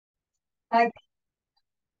Hi,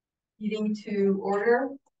 meeting to order.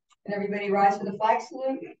 Can everybody rise for the flag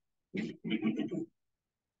salute?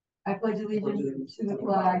 I pledge allegiance to the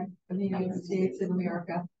flag of the United States of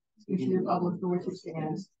America, and to the republic for which it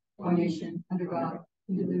stands, one nation, under God,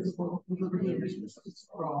 indivisible, with liberty and justice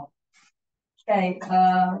for all. Okay,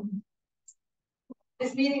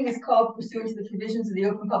 this meeting is called pursuant to the provisions of the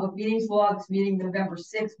Open Public Meetings Law. This meeting, November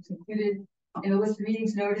 6th, was included in the list of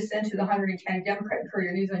meetings notice sent to the Hunterdon County Democrat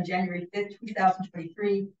Courier News on January 5th,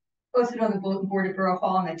 2023. Posted on the bulletin board at Borough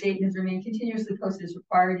Hall on that date and has remained continuously posted as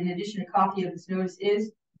required. In addition, a copy of this notice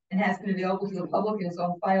is and has been available to the public and is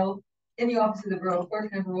on file in the office of the Borough Clerk.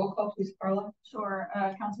 Can I have a roll call, please, Carla? Sure.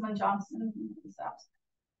 Councilman Johnson is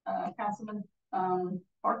absent. Councilman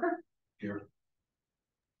Parker? Here.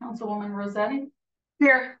 Councilwoman Rossetti?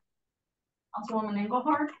 Here. Councilwoman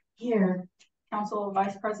Engelhardt? Here. Council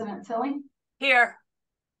Vice President Tilly? Here.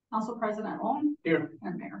 Council President Long? Here.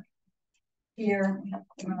 And Mayor. Here. I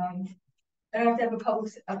don't have to have a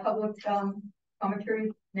public comment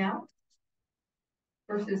period now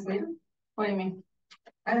versus later. What do you mean?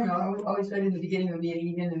 I don't know. I was always ready in the beginning of the meeting,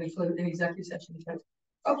 even in the executive session.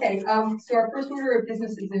 Okay. So our first order of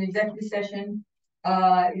business is an executive session.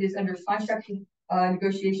 It is under contract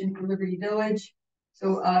negotiation for Liberty Village.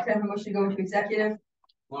 So can I have a motion to go into executive?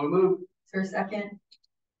 Want to move? Is there a second?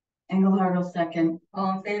 Engelhardt will second.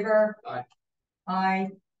 All in favor? Aye.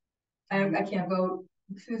 Aye. I can't vote.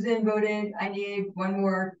 Susan voted. I need one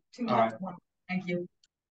more. Aye. Thank you.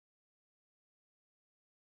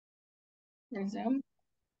 Resume.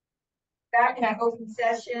 Back in our open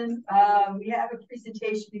session, we have a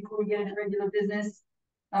presentation before we get into regular business.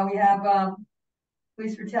 We have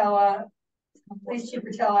Police Chief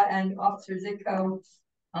Rotella and Officer Zitko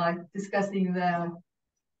discussing the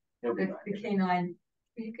K-9.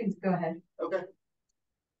 You can go ahead. Okay.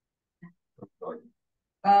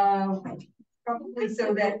 Probably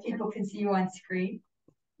so that people can see you on screen.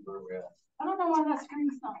 Where are we at? I don't know why that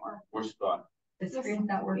screen's not working. Which spot? The screen's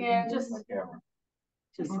not working. Yeah, just Camera.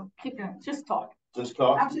 keep going. Just talk. Just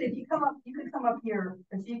talk. Actually, if you come up, you could come up here.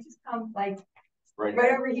 If you just come like Right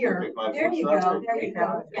over here. Take my There foot you up. go. There you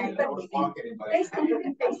go. I don't want to block anybody. Face to you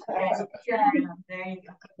can face to face. Yeah, there you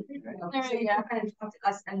go. There So you you go. can kind of talk to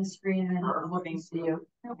us on the screen and then we're looking to you.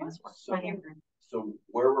 So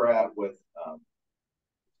where we're at with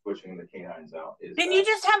switching the canines out is Can you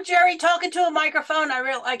just have Jerry talking to a microphone?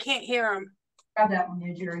 I can't hear him. Grab that one,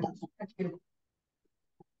 yeah, Jerry. That's good.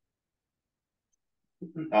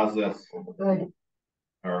 how's this? Good.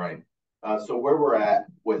 All right. So where we're at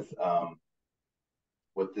with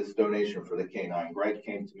this donation for the canine, Greg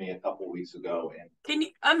came to me a couple weeks ago and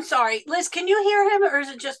I'm sorry, Liz, can you hear him or is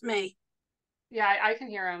it just me? Yeah, I can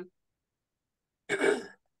hear him. a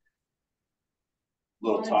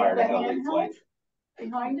little tired of LA flight.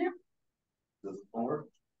 Behind you? Does it work?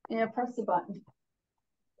 Yeah, press the button.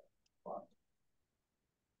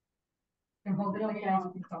 And hold it like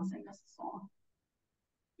I'll sing us a song.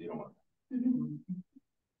 You don't want.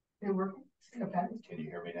 It working? Okay. Can you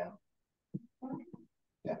hear me now?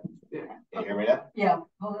 Yeah. Can you hear me now? Yeah,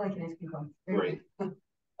 hold it like an ice cream cone. Great.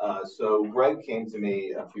 So Greg came to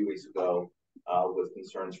me a few weeks ago with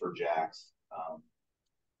concerns for Jax.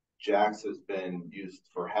 Jax has been used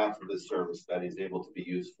for half of his service that he's able to be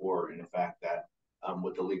used for, and the fact that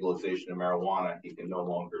with the legalization of marijuana, he can no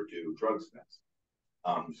longer do drug sniffs.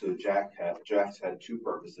 So Jax had two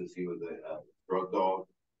purposes. He was a drug dog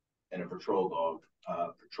and a patrol dog.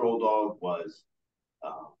 Patrol dog was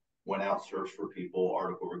went out, searched for people,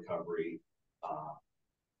 article recovery,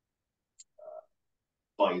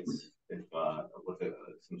 bites, if with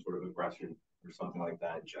some sort of aggression or something like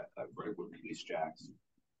that. Greg would release Jax.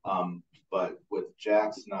 But with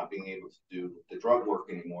Jax not being able to do the drug work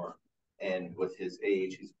anymore, and with his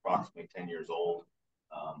age, he's approximately 10 years old.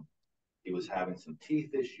 He was having some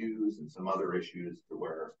teeth issues and some other issues to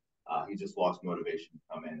where he just lost motivation to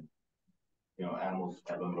come in. You know, animals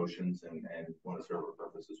have emotions and want to serve a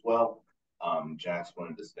purpose as well. Jax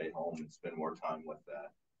wanted to stay home and spend more time with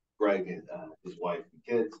Greg and his wife and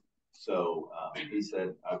kids. So he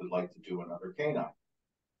said, I would like to do another canine.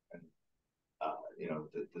 And, you know,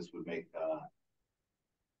 this would make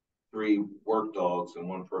 3 work dogs and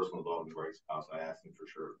 1 personal dog in Greg's house. I asked him for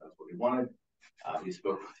sure if that's what he wanted. He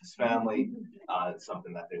spoke with his family. It's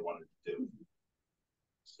something that they wanted to do.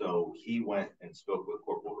 So he went and spoke with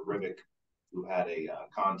Corporal Rivick, who had a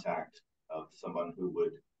contact of someone who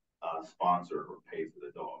would sponsor or pay for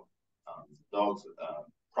the dog. The dog's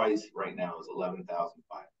price right now is $11,500,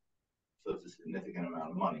 so it's a significant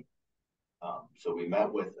amount of money. So we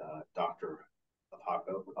met with Dr.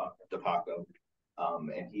 DePaco,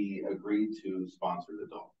 and he agreed to sponsor the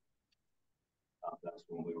dog. That's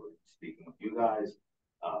when we were speaking with you guys.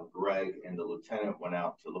 Greg and the lieutenant went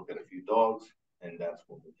out to look at a few dogs, and that's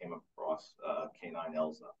when we came across K9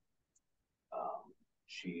 Elsa. I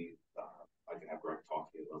can have Greg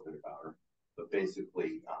talk to you a little bit about her, but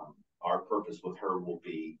basically, our purpose with her will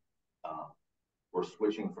be, we're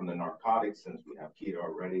switching from the narcotics since we have keto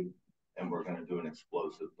already, and we're going to do an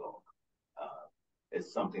explosive dog.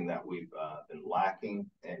 It's something that we've been lacking,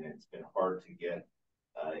 and it's been hard to get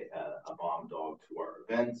a bomb dog to our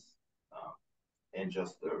events, and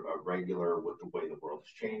just a regular with the way the world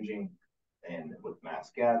is changing, and with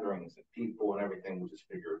mass gatherings and people and everything. We just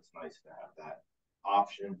figure it's nice to have that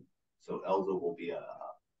option. So Elsa will be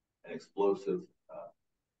an explosive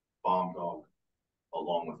bomb dog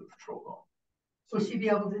along with a patrol dog. Will she be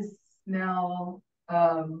able to smell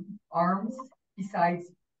arms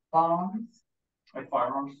besides bombs? Like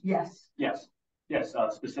firearms? Yes. Yes,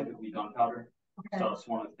 specifically gunpowder. Okay. So it's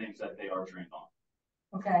one of the things that they are trained on.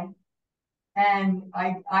 Okay. And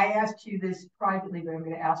I asked you this privately, but I'm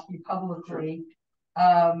going to ask you publicly.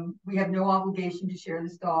 We have no obligation to share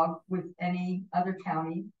this dog with any other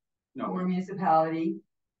county or municipality.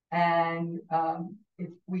 And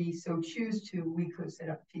if we so choose to, we could set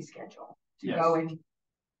up a fee schedule to go and,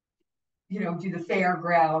 do the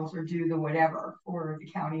fairgrounds or do the whatever for the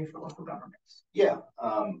county or for local governments. Yeah,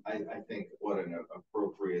 I think what an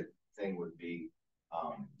appropriate thing would be,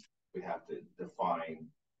 we have to define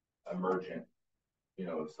emergent,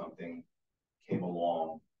 if something came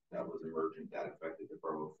along that was emergent that affected the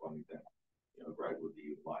borough of Flemington, Greg would be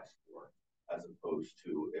utilized for, as opposed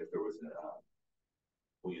to if there was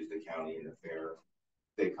we'll use the county and the fair,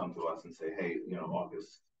 they come to us and say, hey,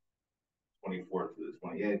 August 24th to the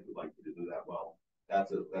 28th, we'd like you to do that. Well,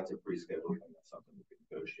 that's a pre-scheduled thing. That's something we can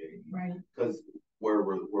negotiate. Right. Because where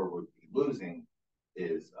we're losing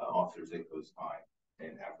is Officer Zicko's time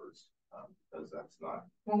and efforts, because that's not.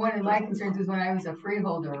 Well, one of my concerns is when I was a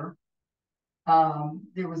freeholder,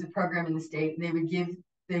 there was a program in the state, and they would give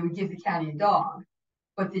the county a dog,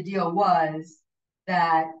 but the deal was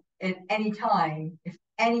that at any time, if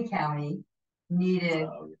any county needed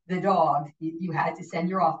the dog, you had to send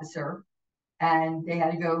your officer, and they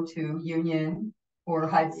had to go to Union or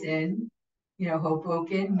Hudson,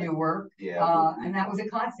 Hoboken, Newark, and that was a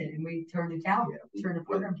constant, and we turned it down. Turned the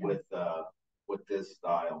program down. With this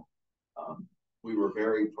style, we were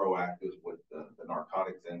very proactive with the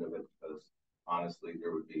narcotics end of it, because honestly,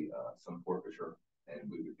 there would be some forfeiture, and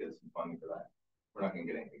we would get some funding for that. We're not going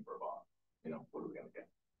to get anything for a bond. What are we going to get?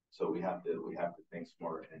 So we have to think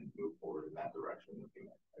smart and move forward in that direction.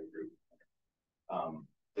 I agree.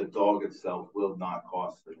 The dog itself will not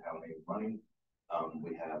cost the town any money.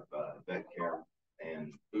 We have vet care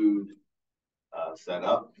and food set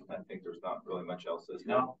up. I think there's not really much else.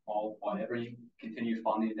 No, every continued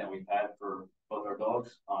funding that we've had for both our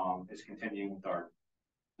dogs is continuing with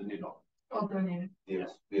the new dog. All donated.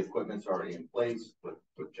 Yes, the equipment's already in place with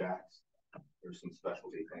Jax. There's some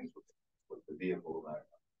specialty things with the vehicle that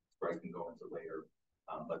Greg can go into later,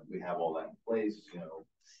 but we have all that in place.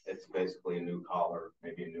 It's basically a new collar,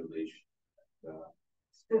 maybe a new leash.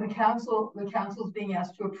 So the council's being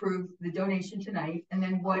asked to approve the donation tonight, and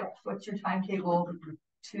then what's your timetable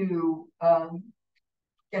to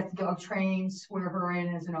get the dog trained, swear her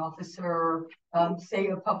in as an officer, say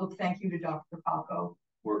a public thank you to Dr. Paco?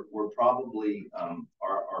 We're probably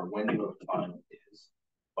our window of time is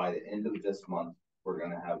by the end of this month. We're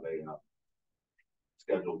going to have a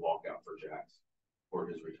scheduled walkout for Jax for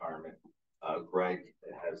his retirement. Greg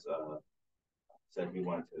has said he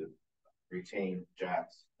wanted to retain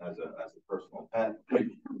Jax as a personal pet.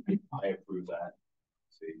 I approve that.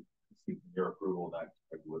 See your approval that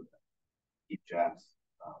I would keep Jax,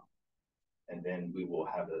 and then we will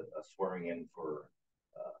have a swearing in for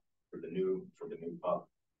the new pup,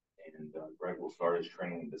 and Greg will start his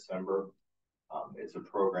training in December. It's a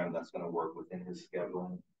program that's going to work within his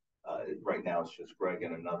scheduling. Right now, it's just Greg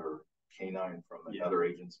and another canine from another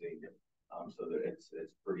agency, so that it's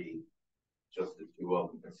pretty just the two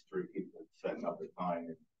of them. It's three people setting up the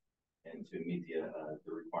time and to meet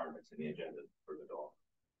the requirements in the agenda for the dog.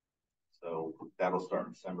 So that'll start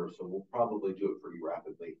in December. So we'll probably do it pretty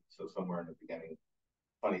rapidly. So somewhere in the beginning.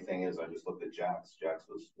 Funny thing is, I just looked at Jax. Jax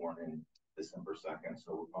was sworn in December 2nd,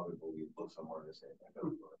 so we'll probably look somewhere in the same thing.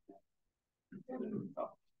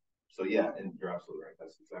 So yeah, and you're absolutely right.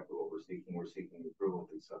 That's exactly what we're seeking. We're seeking the approval of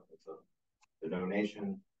the acceptance of the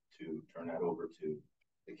donation to turn that over to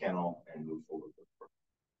the kennel and move forward with the program.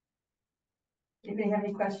 Anybody have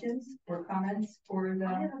any questions or comments for the?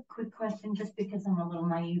 I have a quick question, just because I'm a little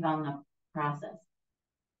naive on the process.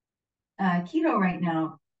 Keto right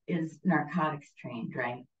now is narcotics trained,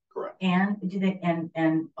 right? Correct. Correct. And do they,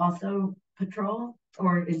 and also patrol,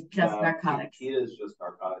 or is just narcotics? He is just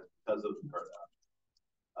narcotics because of her,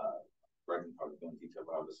 Greg can probably go in detail,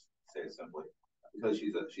 but I'll just say it simply. Because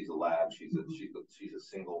she's a lab, she's a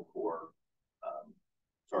single core,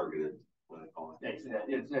 targeted, what they call it.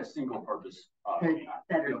 It's a single purpose.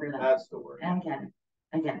 Better for them. That's the word. I get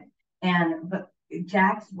it. And, but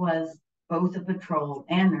Jax was both a patrol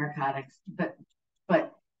and narcotics, but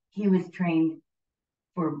he was trained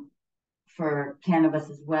for cannabis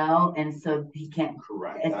as well, and so he can't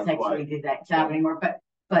Correct. essentially do that job anymore,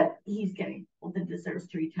 but he's getting old and deserves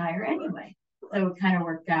to retire anyway. So it kind of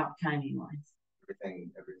worked out timing wise.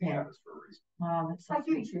 Everything Yeah. happens for a reason. Wow, that's so Like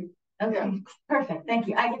you, sweet. Chief. Okay, Yeah. perfect, thank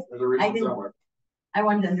you. I There's a reason didn't- somewhere.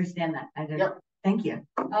 wanted to understand that. I didn't. Yep. Thank you.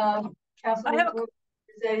 Councilman I have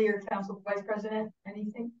Rossetti or Council Vice President,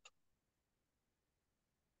 anything?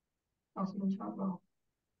 Councilman Charbonneau.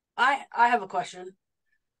 I have a question.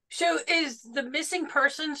 So is the missing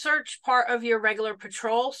person search part of your regular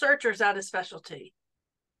patrol search, or is that a specialty?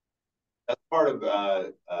 That's part of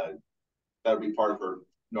that would be part of her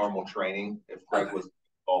normal training. If Greg Okay. was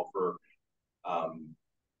called for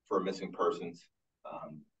missing persons,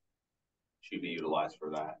 she'd be utilized for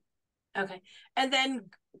that. Okay. And then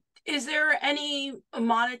is there any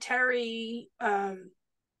monetary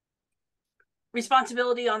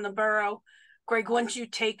responsibility on the borough, Greg, once you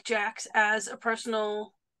take Jax as a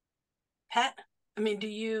personal pet? I mean,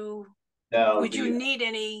 No, would you need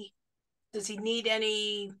any, does he need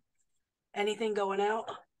anything going out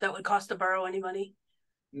that would cost the borough any money?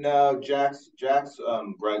 No, Greg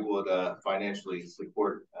would financially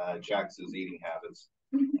support Jax's eating habits,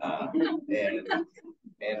 and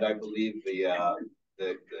I believe the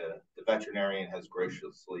veterinarian has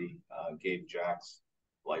graciously gave Jax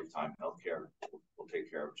lifetime health care. Will take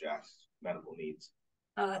care of Jax's medical needs.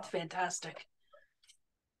 Oh, that's fantastic.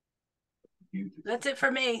 That's it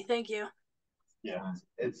for me. Thank you. Yeah,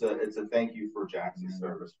 it's a thank you for Jax's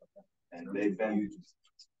service, and they've been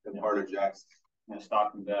part of Jax.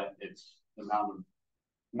 Stockton vet, it's the amount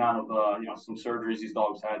of some surgeries these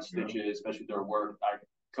dogs had, stitches, especially their work. I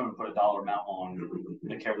couldn't put a dollar amount on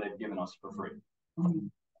the care they've given us for free.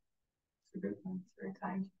 That's very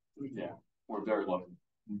kind. Yeah, we're very lucky.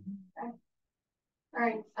 Okay. All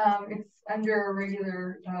right, it's under a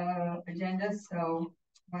regular agenda, so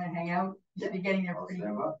want to hang out? You should be getting there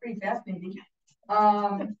pretty fast, maybe.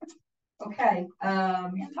 Okay.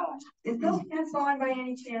 Is Bill Hands on by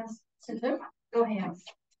any chance? Bill Hands.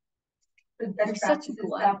 You're such a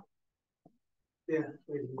glutton. You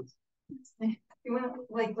want to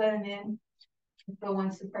let him in if Bill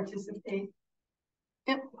wants to participate?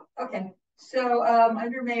 Yep. Okay. So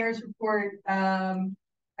under Mayor's report, I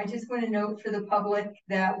just want to note for the public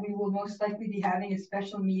that we will most likely be having a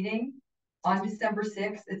special meeting on December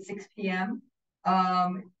 6th at 6 p.m.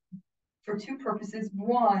 For two purposes.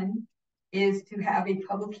 One is to have a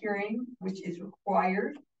public hearing, which is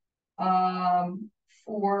required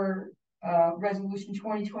for Resolution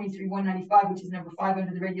 2023-195, which is number 5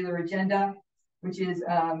 under the regular agenda, which is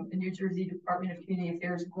a New Jersey Department of Community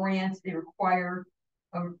Affairs grant. They require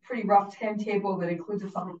a pretty rough timetable that includes a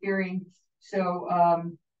public hearing. So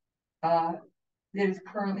that is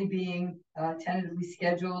currently being tentatively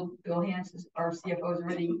scheduled. Bill Hanson, our CFO, has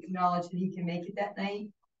already acknowledged that he can make it that night.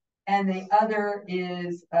 And the other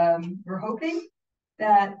is we're hoping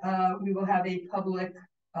that we will have a public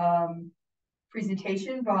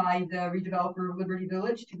presentation by the redeveloper of Liberty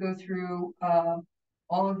Village to go through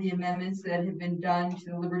all of the amendments that have been done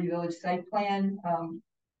to the Liberty Village site plan,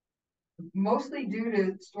 mostly due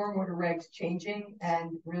to stormwater regs changing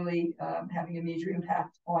and really having a major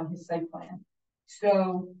impact on his site plan.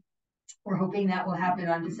 So we're hoping that will happen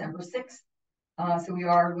on December 6th. So we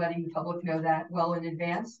are letting the public know that well in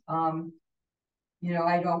advance.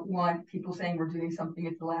 I don't want people saying we're doing something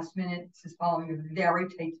at the last minute. This is following a very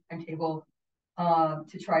tight timetable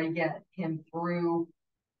to try to get him through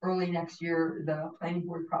early next year, the planning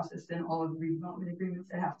board process and all of the redevelopment agreements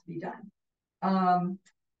that have to be done.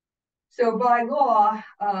 So by law,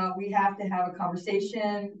 we have to have a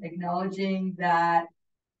conversation acknowledging that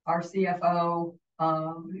our CFO,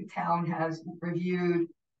 the town has reviewed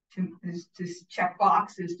to check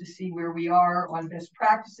boxes to see where we are on best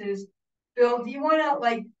practices. Bill, do you want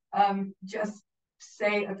to just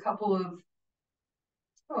say a couple of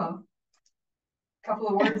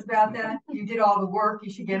words about that? You did all the work,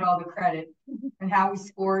 you should get all the credit, and how we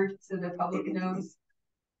scored so the public knows.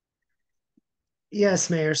 Yes,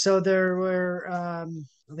 Mayor. So there were, I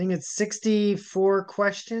think it's 64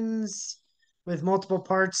 questions with multiple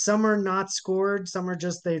parts. Some are not scored. Some are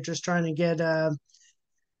they're just trying to get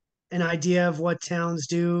an idea of what towns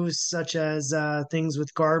do, such as things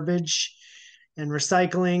with garbage and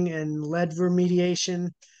recycling and lead remediation.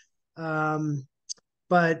 Um,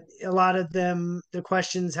 but a lot of them, the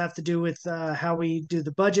questions have to do with how we do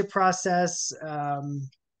the budget process. A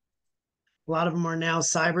lot of them are now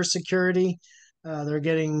cybersecurity. They're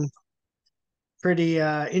getting pretty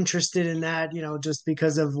interested in that, just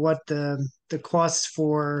because of what the costs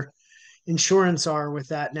for insurance are with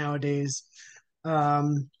that nowadays.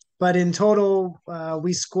 But in total,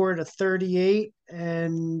 we scored a 38,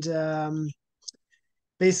 and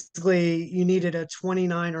basically you needed a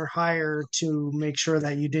 29 or higher to make sure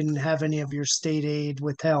that you didn't have any of your state aid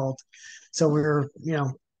withheld. So we were,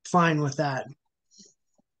 fine with that.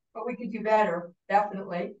 But we could do better,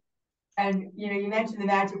 definitely. And, you mentioned the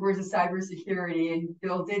magic words of cybersecurity, and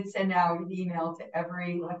Bill did send out an email to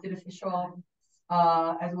every elected official,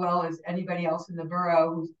 as well as anybody else in the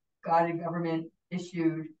borough who's got a government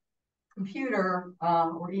issued computer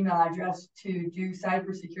or email address to do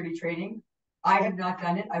cybersecurity training. I have not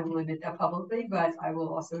done it. I will admit that publicly, but I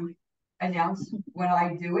will also announce when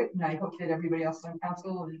I do it. And I hope that everybody else on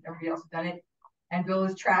council and everybody else has done it. And Bill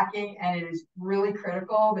is tracking, and it is really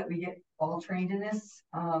critical that we get all trained in this,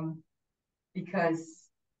 because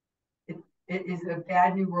it is a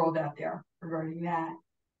bad new world out there regarding that.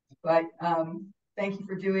 But thank you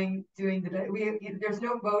for doing there's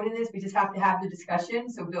no vote in this. We just have to have the discussion,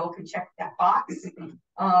 so Bill could check that box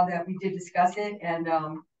that we did discuss it. And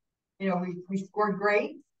we scored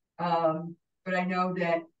great, but I know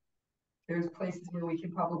that there's places where we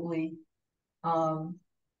can probably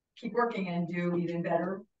keep working and do even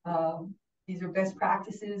better. These are best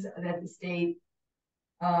practices that the state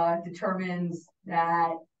determines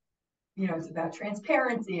that, it's about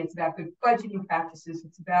transparency, it's about good budgeting practices,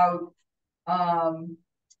 it's about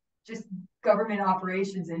just government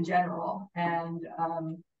operations in general. And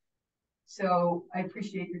so I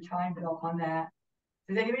appreciate your time, Bill, on that.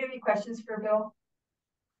 Does anybody have any questions for Bill?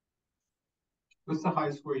 What's the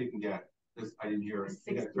highest score you can get? I didn't hear it.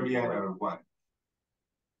 You got 38 out of what?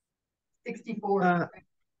 64.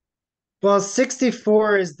 Well,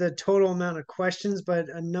 64 is the total amount of questions, but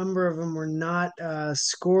a number of them were not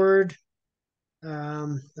scored.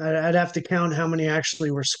 I'd have to count how many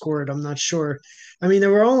actually were scored. I'm not sure. I mean,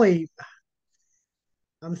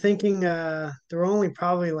 I'm thinking there were only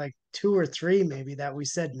probably like 2 or 3 maybe that we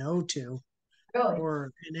said no to. Really?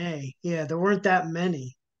 Or an A. Yeah, there weren't that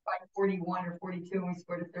many. Like 41 or 42, and we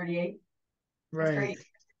scored a 38. Right. That's great.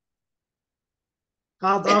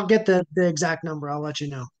 I'll get the exact number. I'll let you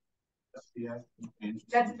know. Yeah.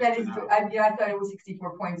 That is good. I thought it was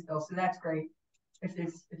 64 points, Bill, so that's great. If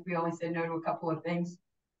we only said no to a couple of things,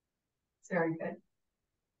 it's very good.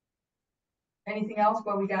 Anything else?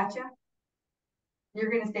 Well, we got you. You're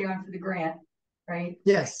going to stay on for the grant, right?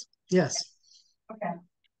 Yes. Okay.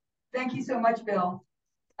 Thank you so much, Bill.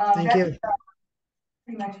 Thank you.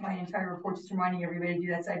 Pretty much my entire report, just reminding everybody to do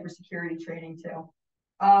that cybersecurity training too.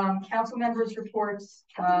 Council members reports.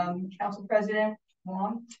 Council President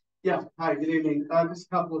Wong. Yeah. Hi. Good evening. Just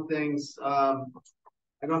a couple of things. I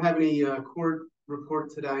don't have any court report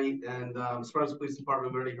tonight, and as far as the police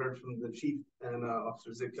department, we already heard from the chief and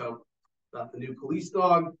Officer Zitko about the new police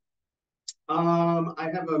dog. I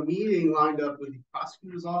have a meeting lined up with the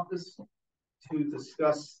prosecutor's office to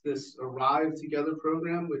discuss this Arrive Together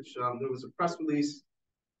program, which there was a press release,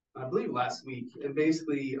 I believe last week, and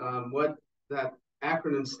basically what that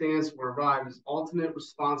acronym stands for, Arrive, is Alternate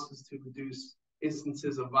Responses to Reduce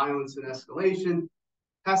Instances of Violence and Escalation.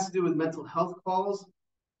 Has to do with mental health calls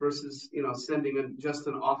versus sending just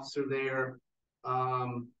an officer there.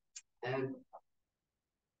 And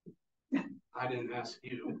I didn't ask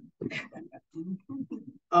you.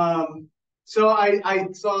 So I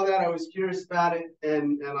saw that, I was curious about it,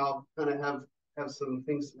 and I'll kind of have some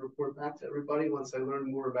things to report back to everybody once I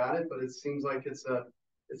learn more about it. But it seems like it's a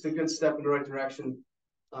good step in the right direction.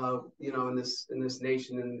 In this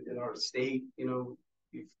nation, in our state,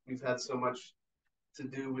 we've had so much to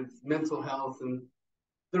do with mental health and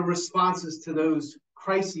the responses to those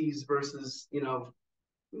crises versus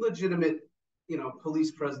legitimate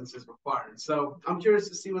police presence is required. So I'm curious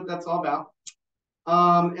to see what that's all about.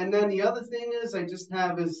 And then the other thing is I'm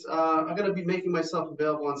going to be making myself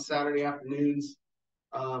available on Saturday afternoons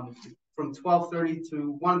from 12:30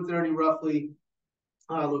 to 1:30 roughly.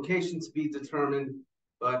 Location to be determined,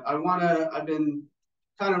 but I've been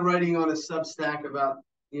kind of writing on a Substack about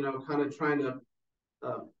kind of trying to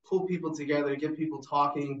pull people together, get people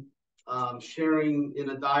talking, sharing in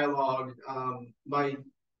a dialogue.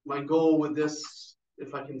 My goal with this,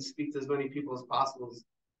 if I can speak to as many people as possible, is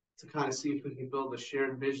to kind of see if we can build a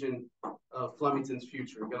shared vision of Flemington's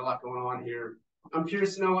future. We've got a lot going on here. I'm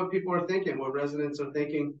curious to know what people are thinking, what residents are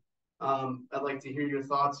thinking. I'd like to hear your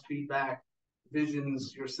thoughts, feedback,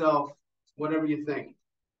 visions yourself, whatever you think.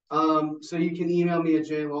 So you can email me at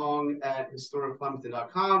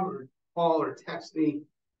jlong@historicflemington.com or call or text me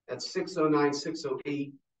at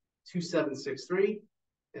 609-608-2763.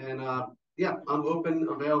 And yeah, I'm open,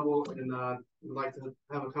 available, and would like to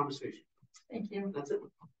have a conversation. Thank you. That's it.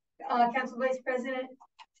 Council Vice President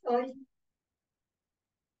Scully?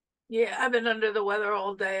 Yeah, I've been under the weather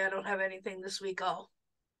all day. I don't have anything this week. I'll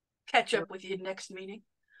catch up with you next meeting.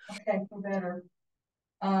 Okay, for better.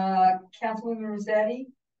 Councilwoman Rossetti?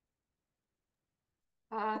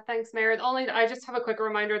 Thanks, Mayor. I just have a quick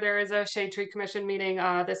reminder, there is a Shade Tree Commission meeting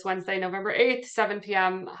this Wednesday, November 8th, 7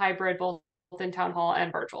 p.m. hybrid, both in Town Hall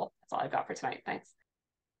and virtual. That's all I've got for tonight. Thanks.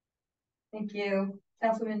 Thank you.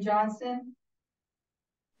 Councilman Johnston?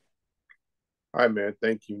 Hi, man.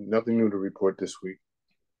 Thank you. Nothing new to report this week.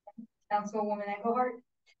 Councilwoman Engelhardt?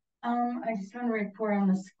 I just want to report on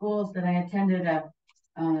the schools that I attended a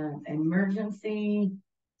emergency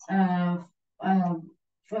Flemington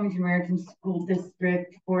Raritan School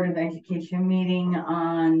District Board of Education meeting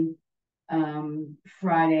on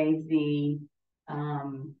Friday,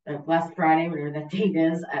 last Friday, whatever that date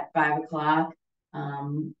is, at 5 o'clock.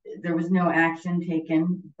 There was no action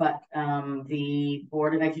taken, but the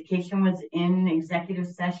Board of Education was in executive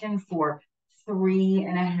session for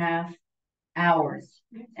 3.5 hours,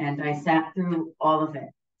 and I sat through all of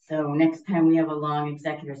it. So next time we have a long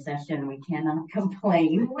executive session, we cannot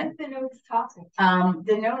complain. What's the notice topic?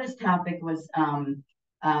 The notice topic was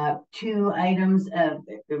 2 items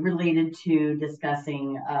related to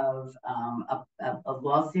discussing of a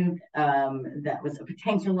lawsuit that was a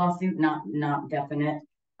potential lawsuit, not definite,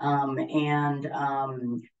 and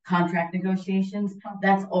contract negotiations.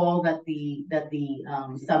 That's all that the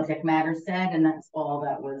subject matter said, and that's all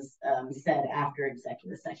that was said after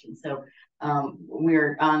executive session. So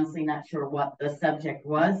we're honestly not sure what the subject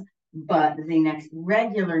was, but the next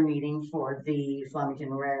regular meeting for the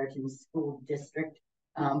Flemington Raritan School District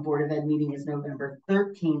Board of Ed meeting is November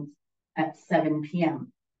 13th at 7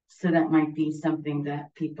 p.m. So that might be something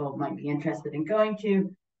that people might be interested in going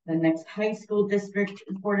to. The next high school district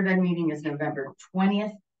Board of Ed meeting is November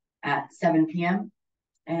 20th at 7 p.m.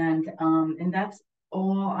 And that's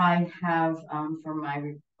all I have for my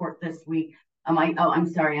report this week. I'm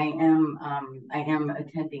sorry, I am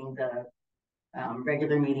attending the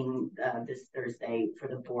regular meeting this Thursday for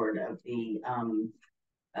the board of the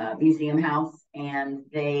Museum House, and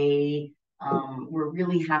they were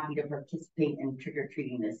really happy to participate in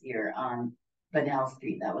trick-or-treating this year on Bunnell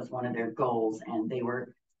Street. That was one of their goals, and they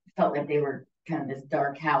felt like they were kind of this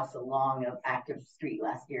dark house along an active street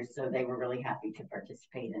last year, so they were really happy to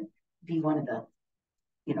participate and be one of the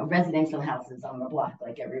residential houses on the block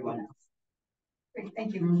like everyone else. Great,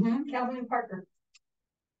 thank you. Calvin Parker.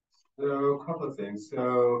 So a couple of things.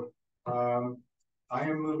 So I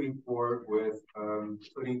am moving forward with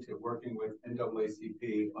working with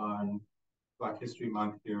NAACP on Black History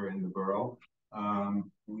Month here in the borough.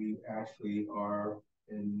 We actually are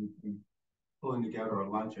pulling together a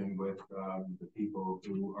luncheon with the people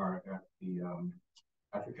who are at the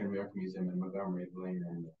African American Museum in Montgomery Lane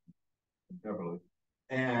and Beverly.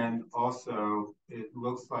 And also, it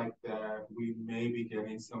looks like that we may be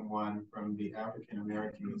getting someone from the African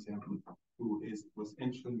American Museum who was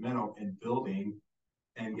instrumental in building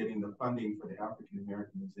and getting the funding for the African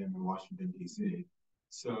American Museum in Washington, D.C.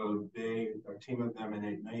 So a team of them, and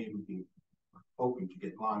they may even be hoping to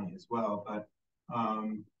get Lonnie as well. But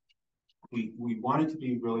we wanted to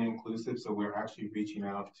be really inclusive, so we're actually reaching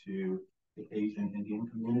out to the Asian Indian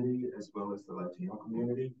community as well as the Latino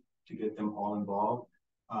community to get them all involved.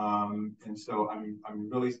 And so I'm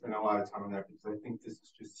really spending a lot of time on that because I think this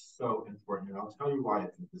is just so important. And I'll tell you why I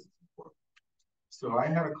think this is important. So I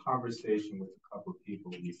had a conversation with a couple of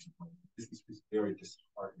people recently. This is just very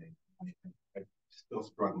disheartening. I'm still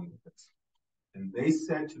struggling with this. And they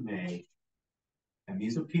said to me, and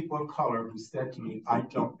these are people of color who said to me, I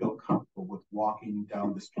don't feel comfortable with walking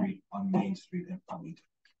down the street on Main Street in Flemington.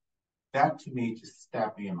 That to me just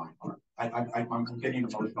stabbed me in my heart. I'm getting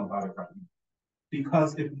emotional about it right now.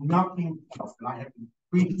 Because if nothing else, and I have been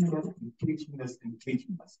preaching this and teaching this and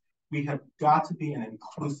teaching this, we have got to be an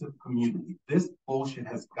inclusive community. This bullshit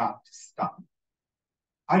has got to stop.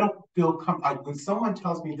 I don't feel comfortable. When someone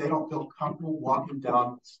tells me they don't feel comfortable walking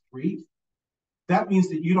down the street, that means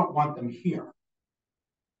that you don't want them here.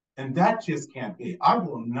 And that just can't be. I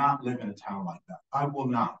will not live in a town like that. I will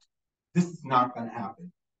not. This is not going to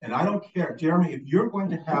happen. And I don't care. Jeremy, if you're going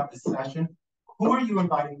to have a session, Who are you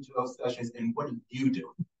inviting to those sessions and what do you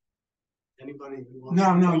do? Anybody who wants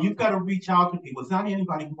No, you've got to reach out to people. It's not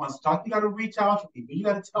anybody who wants to talk. You got to reach out to people. You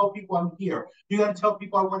got to tell people I'm here. You got to tell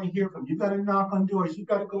people I want to hear from. You got to knock on doors. You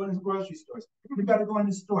got to go into grocery stores. You got to go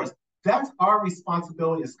into stores. That's our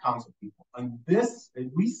responsibility as council people. And this,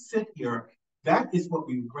 if we sit here, that is what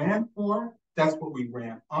we ran for. That's what we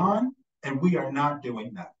ran on. And we are not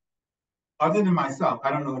doing that. Other than myself, I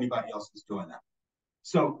don't know anybody else who's doing that.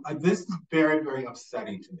 So this is very, very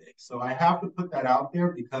upsetting to me. So I have to put that out there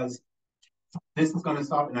because this is going to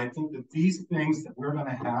stop. And I think that these things that we're going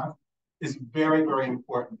to have is very, very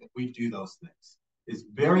important that we do those things. It's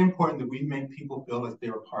very important that we make people feel that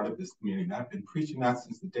they're a part of this community. And I've been preaching that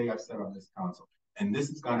since the day I've sat on this council. And this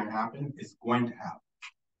is going to happen. It's going to happen.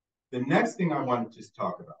 The next thing I want to just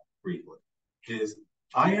talk about briefly is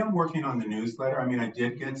I am working on the newsletter. I mean, I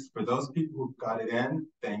did get, for those people who got it in,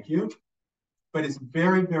 thank you. But it's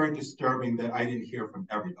very, very disturbing that I didn't hear from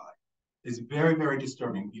everybody. It's very, very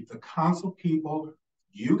disturbing. If the council people,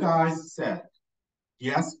 you guys said,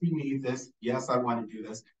 yes, we need this. Yes, I want to do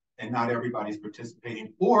this. And not everybody's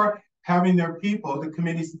participating or having their people, the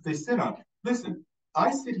committees that they sit on. Listen,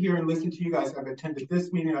 I sit here and listen to you guys. I've attended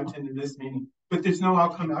this meeting, I've attended this meeting, but there's no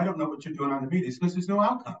outcome. I don't know what you're doing on the meetings because there's no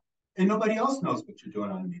outcome. And nobody else knows what you're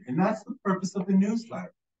doing on the meeting. And that's the purpose of the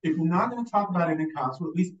newsletter. If you're not going to talk about it in council,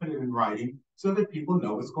 at least put it in writing so that people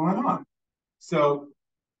know what's going on. So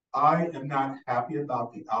I am not happy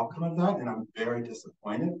about the outcome of that, and I'm very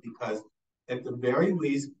disappointed because at the very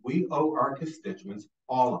least, we owe our constituents,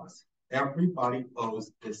 all of us, everybody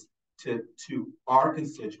owes this to our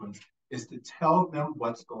constituents, is to tell them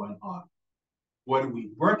what's going on. What are we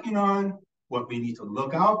working on? What we need to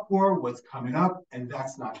look out for, what's coming up, and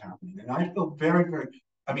that's not happening. And I feel very, very,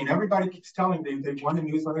 I mean, everybody keeps telling me they want a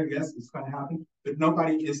newsletter, yes, it's going to happen, but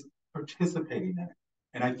nobody is participating in it.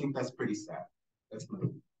 And I think that's pretty sad. That's my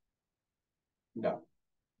no.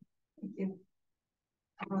 Thank you.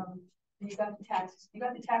 You got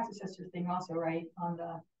the tax assessor thing also, right? On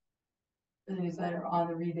the newsletter on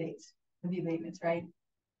the rebates, the abatements, right?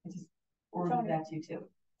 I just forwarded that to you too.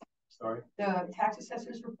 Sorry. The tax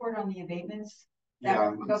assessor's report on the abatements. Yeah,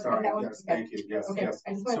 I'm sorry. Yes, thank you. Yes, okay. Yes.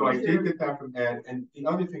 So I did get that from Ed. And the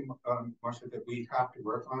other thing, Marcia, that we have to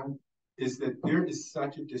work on is that there is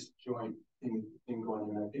such a disjoint thing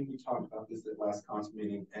going on. I think we talked about this at last council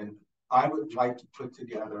meeting, and I would like to put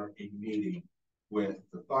together a meeting with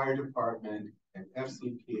the fire department and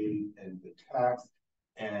FCP and the tax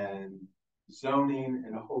and zoning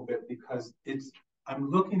and a whole bit, because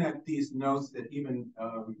I'm looking at these notes that even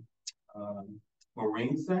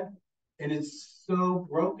Maureen said, and it's so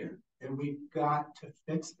broken, and we've got to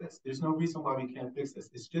fix this. There's no reason why we can't fix this.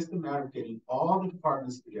 It's just a matter of getting all the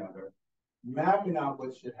departments together, mapping out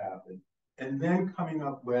what should happen, and then coming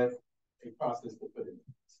up with a process to put in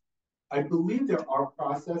place. I believe there are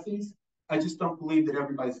processes. I just don't believe that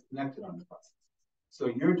everybody's connected on the process. So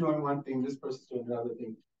you're doing one thing, this person's doing another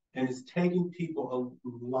thing, and it's taking people a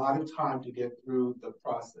lot of time to get through the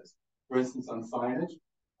process. For instance, on signage,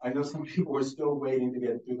 I know some people are still waiting to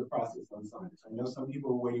get through the process on signage. I know some people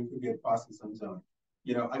are waiting to get process on zoning.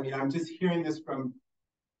 You know, I mean, I'm just hearing this from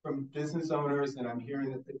business owners, and I'm hearing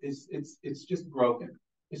that it's just broken.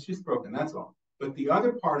 It's just broken, that's all. But the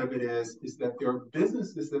other part of it is that there are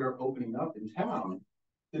businesses that are opening up in town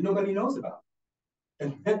that nobody knows about.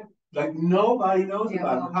 And like nobody knows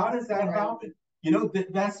about it. How does that happen? You know,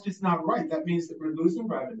 that's just not right. That means that we're losing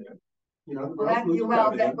revenue. You know, when the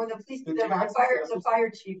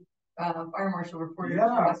fire chief, fire marshal reported to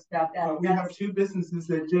us about that. We have two businesses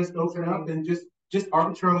that just opened up and just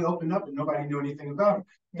arbitrarily opened up and nobody knew anything about it.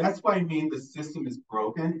 Yeah. That's why I mean the system is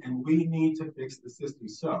broken and we need to fix the system.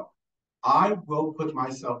 So I will put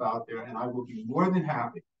myself out there and I will be more than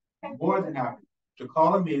happy to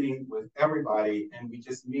call a meeting with everybody and we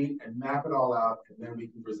just meet and map it all out and then we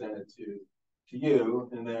can present it to you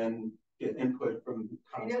and then get input from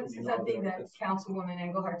I know this is something that Councilwoman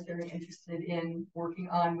Engelhardt's very interested in working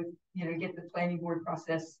on with, you know, get the planning board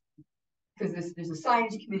process, because there's a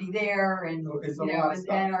signage committee there and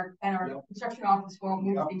and our construction office won't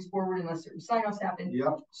move things forward unless certain sign-offs happen.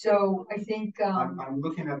 So I think I'm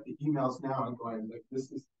looking at the emails now and going like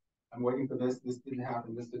I'm waiting for this didn't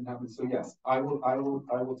happen, this didn't happen. So yes, I will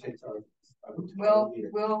take charge of this. I will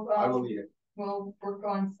lead it. We'll work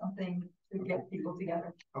on something to get people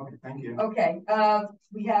together. Okay, thank you. Okay,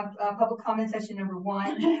 we have public comment session number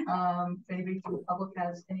 1. If anybody from the public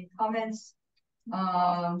has any comments,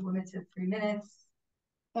 limit to 3 minutes.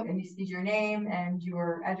 And you see your name and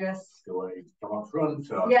your address. Do I come up front?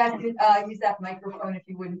 Yeah, use that microphone if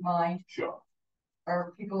you wouldn't mind. Sure.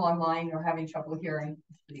 are people online are having trouble hearing.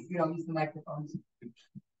 You don't use the microphones.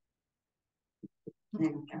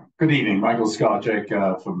 Good evening, Michael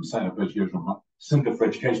Skarczyk from Center for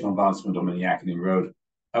Educational Advancement on Minneapolis Road.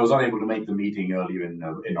 I was unable to make the meeting earlier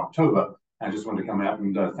in October. I just wanted to come out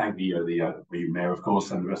and thank the mayor, of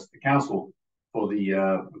course, and the rest of the council for the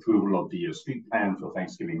approval of the street plan for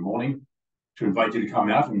Thanksgiving morning. To invite you to come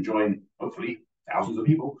out and join, hopefully, thousands of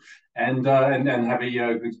people, and have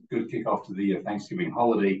a good kickoff to the Thanksgiving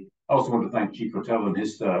holiday. I also want to thank Chief Hotel and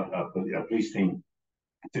his police team.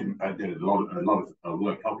 Did a lot of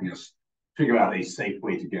work helping us figure out a safe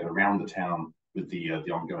way to get around the town with the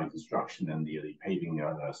ongoing construction and the paving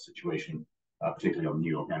situation, particularly on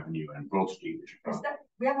New York Avenue and Broad Street. Which,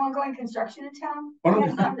 we have ongoing construction in town.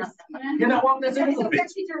 You know what? There's a little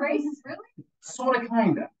bit. Really? Sort of,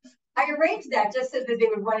 kind of. I arranged that just so that they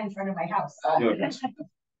would run in front of my house.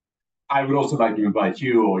 I would also like to invite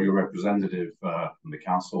you or your representative from the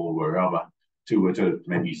council or wherever to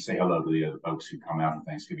maybe say hello to the folks who come out on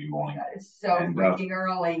Thanksgiving morning. That is so freaking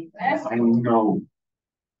early. I know.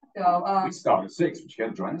 So we start at 6, but you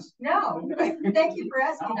can't join us. No, thank you for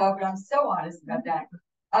asking, though. But I'm so honest about that.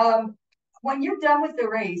 When you're done with the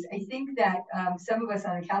race, I think that some of us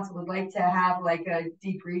on the council would like to have like a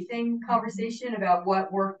debriefing conversation about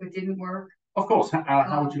what worked, what didn't work. Of course.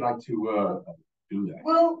 How would you like to do that?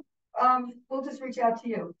 Well, we'll just reach out to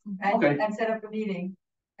you and set up a meeting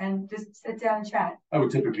and just sit down and chat. I would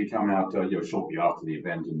typically come out shortly after the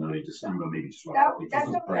event in early December, maybe just that's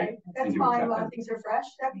okay. That's fine. A lot of things are fresh.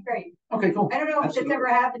 That'd be great. Okay, cool. I don't know if that's ever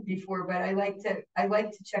happened before, but I like to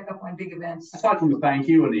check up on big events. Aside from the thank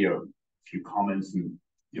you and the few comments and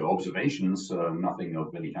your observations, nothing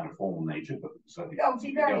of any kind of formal nature, but certainly. No,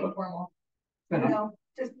 be very informal. You know,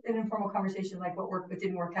 just an informal conversation like what worked, what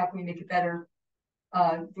didn't work, how can we make it better?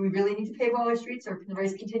 Do we really need to pave all our streets, or can the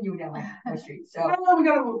race continue down our streets? So no,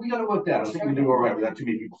 we gotta work that. I think we do all right without too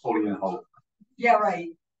many people falling in the hole. Yeah, right.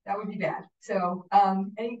 That would be bad. So,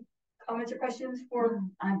 any comments or questions for?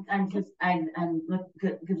 I'm good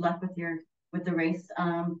luck with the race.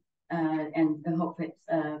 And I hope it's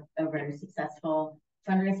a very successful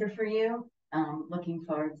fundraiser for you. Looking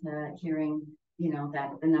forward to hearing,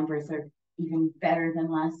 that the numbers are even better than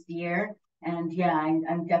last year. And yeah,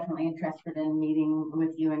 I'm definitely interested in meeting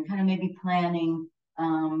with you and kind of maybe planning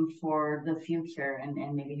for the future and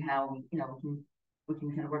maybe how we can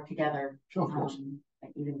kind of work together. Sure, of course.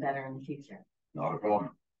 Even better in the future. Not a problem.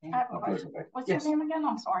 I have a question. What's your name again?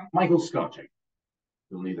 I'm sorry. Michael Skarczyk.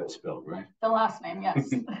 You'll need that spelled, right? The last name, yes.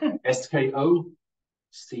 Skoczek.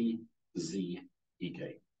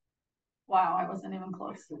 Wow, I wasn't even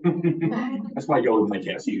close. That's why I go with my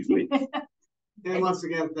guess usually. And once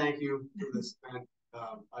again, thank you for this event.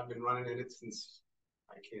 I've been running it since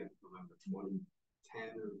I can't remember 2010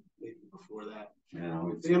 or maybe before that.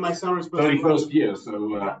 Yeah, my summer's 31st year, so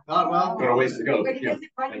well, got a ways to go. But he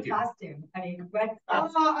doesn't run in costume. I mean,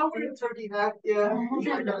 I wear a turkey hat. Yeah,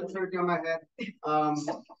 I got a turkey on my head.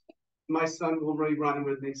 My son will be running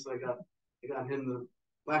with me, so I got him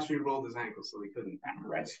last year he rolled his ankle, so he couldn't.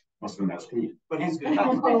 Right. Must have been that speed. But he's good. I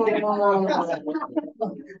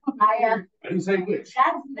didn't say which.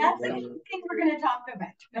 That's the thing we're going to talk about.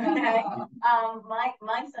 Okay.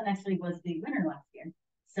 My son actually was the winner last year,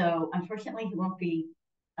 so unfortunately he won't be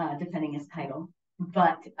defending his title,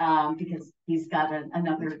 but because he's got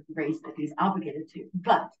another race that he's obligated to.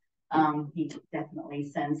 But he definitely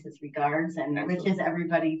sends his regards and wishes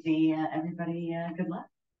everybody good luck.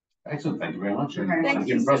 Excellent, thank you very much. Thank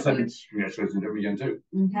you so much. Congratulations to everyone too.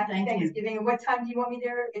 Happy Thanksgiving. And what time do you want me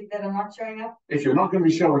there that I'm not showing up? If you're not going to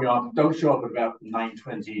be showing up, don't show up at about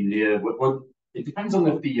 9:20 near. Well, it depends on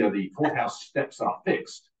if the courthouse steps are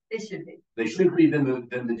fixed. They should be. They should be. Then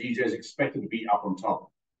the DJ is expected to be up on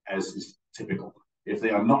top, as is typical. If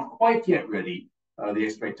they are not quite yet ready, the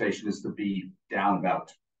expectation is to be down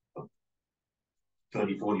about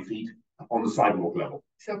 30, 40 feet on the sidewalk level.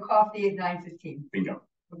 So coffee at 9:15. Bingo.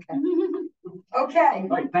 Okay. Okay.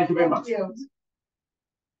 Right, thank you very much.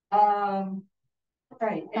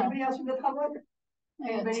 Right. Anybody else from the public?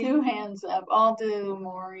 I got 2 hands up. I'll do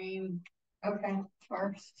Maureen. Okay.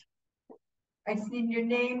 First. I just need your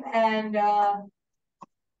name and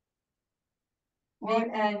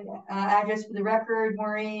address for the record,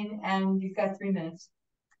 Maureen, and you've got 3 minutes.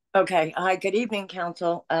 Okay. Hi. Good evening,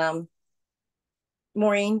 Council.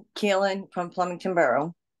 Maureen Keelan from Flemington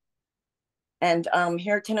Borough. And I'm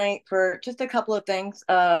here tonight for just a couple of things.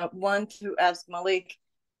 One, to ask Malik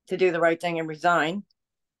to do the right thing and resign.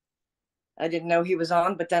 I didn't know he was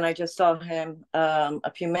on, but then I just saw him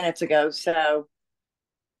a few minutes ago. So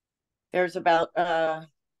there's about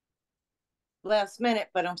last minute,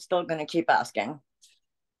 but I'm still going to keep asking.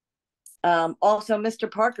 Also, Mr.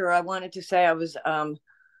 Parker, I wanted to say I was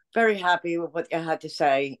very happy with what you had to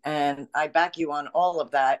say, and I back you on all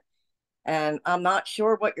of that. And I'm not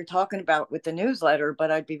sure what you're talking about with the newsletter,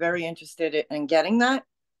 but I'd be very interested in getting that.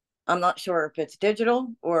 I'm not sure if it's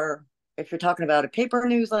digital or if you're talking about a paper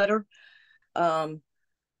newsletter.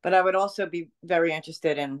 But I would also be very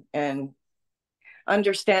interested in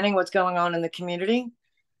understanding what's going on in the community.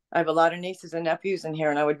 I have a lot of nieces and nephews in here,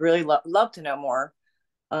 and I would really love to know more.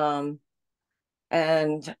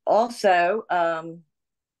 And also,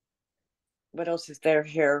 what else is there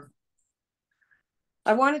here?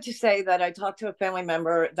 I wanted to say that I talked to a family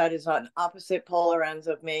member that is on opposite polar ends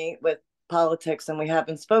of me with politics, and we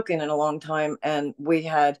haven't spoken in a long time. And we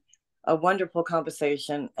had a wonderful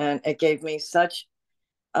conversation, and it gave me such,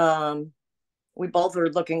 we both are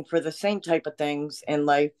looking for the same type of things in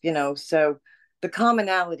life, you know, so the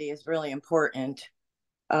commonality is really important.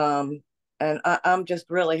 And I'm just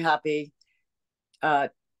really happy to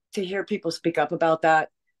hear people speak up about that.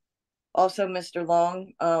 Also, Mr.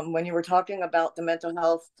 Long, when you were talking about the mental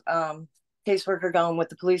health caseworker going with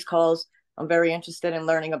the police calls, I'm very interested in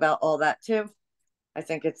learning about all that too. I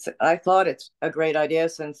thought it's a great idea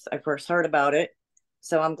since I first heard about it.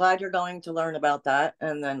 So I'm glad you're going to learn about that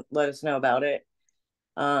and then let us know about it.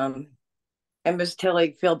 And Ms.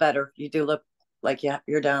 Tilly, feel better. You do look like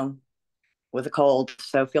you're down with a cold,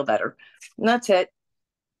 so feel better. And that's it.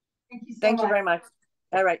 Thank you so Thank much. you very much.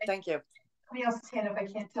 All right, thank you. Somebody else's hand if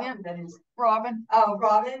I can't tell who that is. Robin. Oh,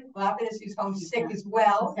 Robin Lapidus, who's home sick as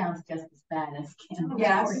well. Sounds just as bad as Kim.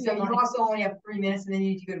 Yeah, so you also only have 3 minutes and then you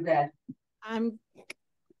need to go to bed.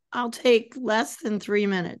 I'll take less than 3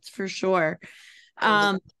 minutes for sure.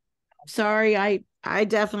 Sorry, I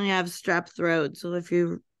definitely have strep throat. So if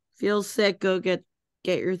you feel sick, go get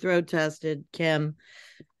your throat tested, Kim.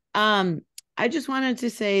 I just wanted to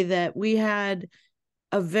say that we had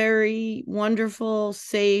a very wonderful,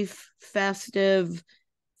 safe, festive,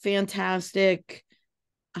 fantastic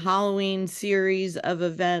Halloween series of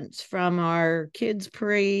events, from our kids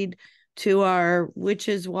parade to our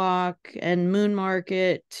witches walk and moon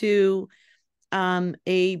market to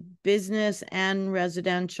a business and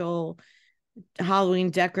residential Halloween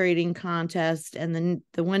decorating contest. And then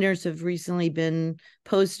the winners have recently been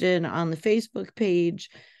posted on the Facebook page.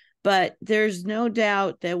 But there's no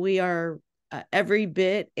doubt that we are every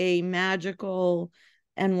bit a magical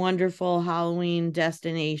and wonderful Halloween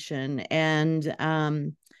destination. And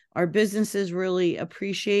our businesses really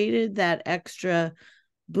appreciated that extra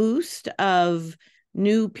boost of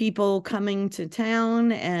new people coming to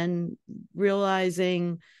town and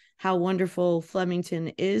realizing how wonderful Flemington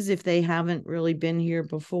is if they haven't really been here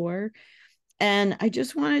before. And I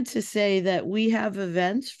just wanted to say that we have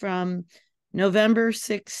events from November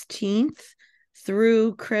 16th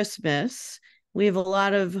through Christmas. We have a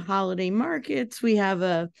lot of holiday markets. We have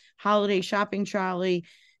a holiday shopping trolley.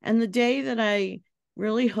 And the day that I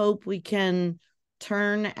really hope we can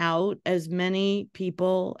turn out as many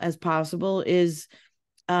people as possible is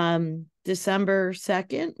December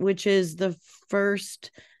 2nd, which is the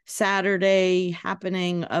first Saturday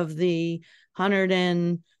happening of the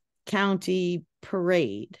Hunterdon County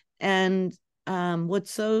Parade. And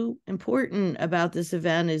what's so important about this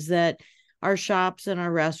event is that our shops and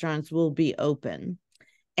our restaurants will be open.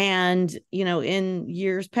 And, you know, in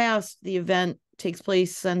years past, the event takes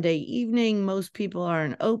place Sunday evening. Most people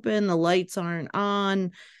aren't open. The lights aren't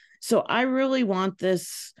on. So I really want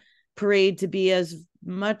this parade to be as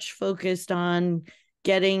much focused on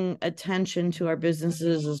getting attention to our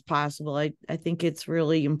businesses as possible. I think it's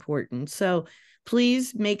really important. So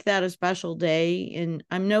please make that a special day. And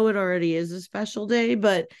I know it already is a special day,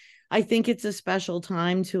 but I think it's a special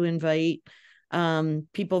time to invite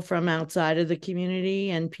people from outside of the community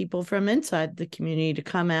and people from inside the community to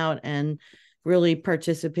come out and really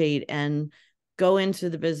participate and go into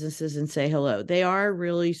the businesses and say hello. They are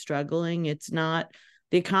really struggling. It's not,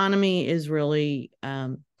 the economy is really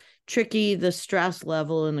tricky. The stress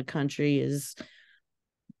level in the country is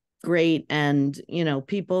great. And, you know,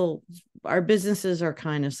 our businesses are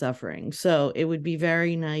kind of suffering. So it would be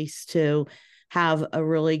very nice to have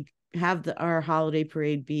our holiday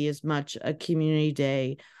parade be as much a community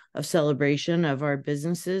day of celebration of our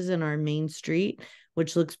businesses and our main street,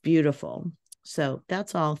 which looks beautiful. So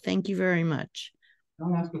that's all. Thank you very much.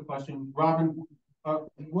 I'll ask a question. Robin,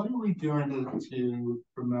 what are we doing to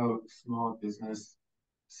promote small business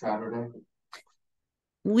Saturday?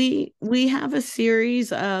 We have a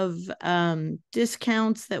series of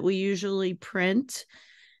discounts that we usually print,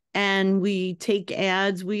 and we take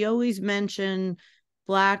ads. We always mention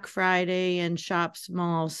Black Friday and Shop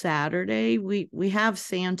Small Saturday. We have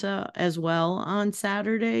Santa as well on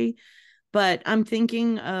Saturday, but I'm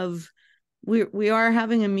thinking of, we are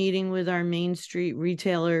having a meeting with our Main Street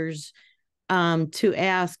retailers to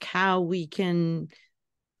ask how we can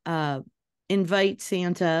invite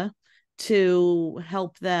Santa to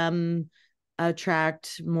help them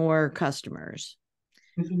attract more customers.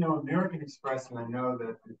 Because American Express, and I know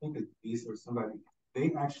that I think it's Visa or somebody,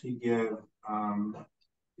 they actually give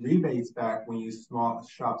rebates back when you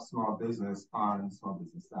shop small business on Small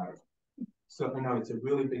Business Saturday. So I know it's a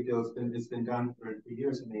really big deal. It's been done for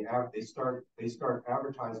years, and they start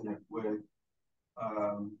advertising it with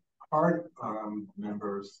card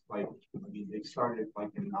members. Like, I mean, they started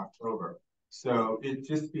like in October. So it'd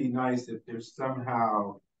just be nice if there's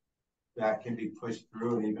somehow that can be pushed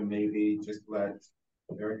through, and even maybe just let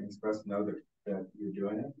American Express know that you're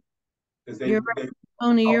doing it. Because You're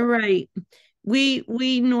right.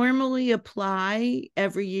 We normally apply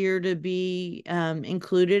every year to be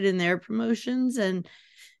included in their promotions, and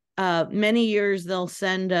many years they'll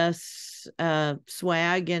send us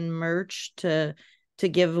swag and merch to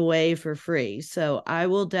give away for free. So I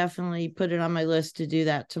will definitely put it on my list to do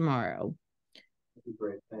that tomorrow. That'd be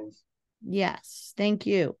great. Thanks. Yes, thank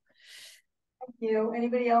you. Thank you.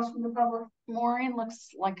 Anybody else from the public? Maureen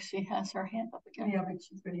looks like she has her hand up again. Yeah, but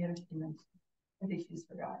she's already had a few minutes. I think she's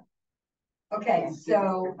forgot. Okay,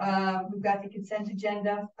 so we've got the consent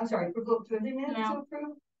agenda. I'm sorry, approval to the minutes to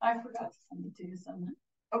approve? I forgot to send it to you, someone.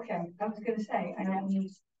 Okay, I was gonna say, I know I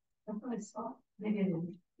thought I saw. Maybe I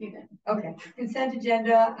didn't. You did. Okay, consent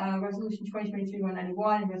agenda, resolution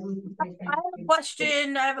 2023-191 and resolution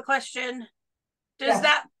 2023. I have a question. Does Yes.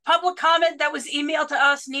 that public comment that was emailed to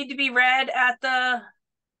us need to be read at the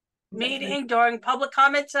meeting during public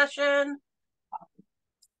comment session?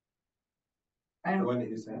 I don't.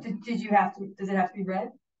 Did you have to? Does it have to be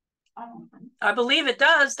read? I don't think. I believe it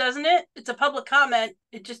does, doesn't it? It's a public comment.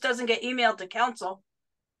 It just doesn't get emailed to council.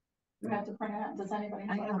 You have to print it out. Does anybody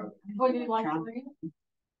have it? Would you like to read it?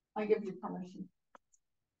 I give you permission.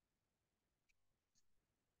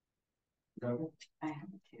 I have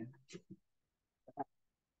it too.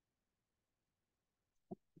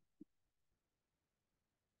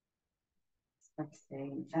 Let's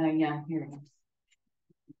see. Yeah, here it is.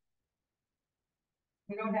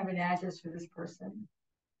 We don't have an address for this person.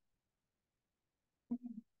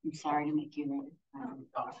 I'm sorry to make you read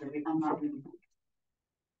it. I'm not reading it.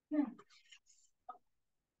 Yeah.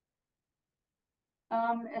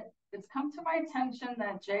 It's come to my attention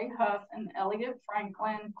that Jay Huff and Elliot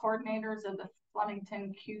Franklin, coordinators of the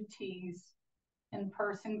Flemington QTs,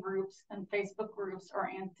 in-person groups and Facebook groups, are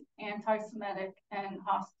anti-Semitic and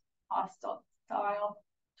hostile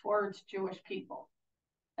towards Jewish people.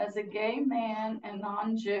 As a gay man and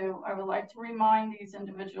non-Jew, I would like to remind these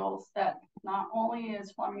individuals that not only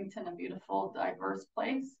is Flemington a beautiful, diverse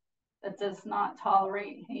place that does not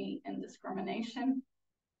tolerate hate and discrimination,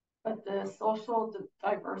 but the social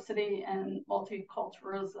diversity and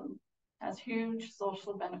multiculturalism has huge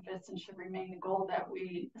social benefits and should remain a goal that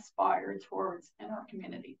we aspire towards in our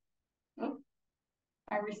community.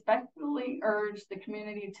 I respectfully urge the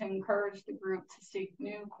community to encourage the group to seek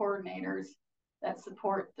new coordinators that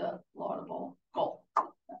support the laudable goal.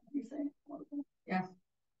 You say laudable? Yeah.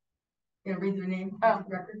 Yeah, read their name.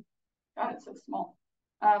 Record. God, it's so small.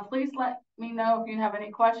 Please let me know if you have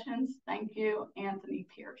any questions. Thank you, Anthony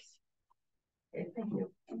Pierce. Okay, thank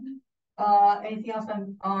you. Anything else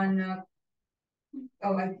on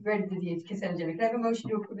oh, I read the consent agenda. Can I have a motion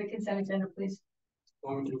to approve the consent agenda, please? Is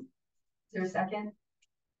there a second?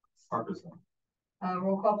 Parkerson.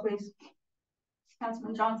 Roll call, please.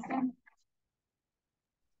 Councilman Johnston?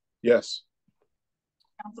 Yes.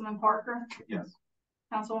 Councilman Parker? Yes.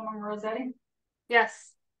 Councilwoman Rossetti?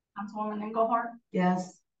 Yes. Councilwoman Engelhardt?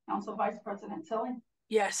 Yes. Council Vice President Tilly?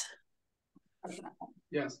 Yes. President Holmes?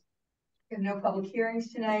 Yes. We have no public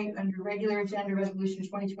hearings tonight. Under regular agenda, resolution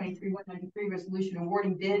 2023-193, resolution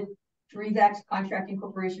awarding bid to Revax Contracting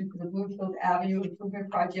Corporation for the Bloomfield Avenue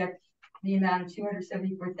Improvement Project in the amount of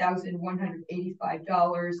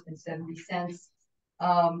 $274,185.70.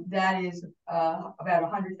 That is about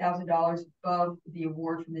 $100,000 above the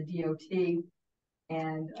award from the DOT.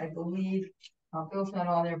 And I believe Bill's not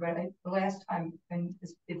on there, but the last time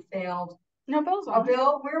it failed. No, Bill's on.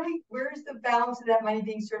 Bill, where is the balance of that money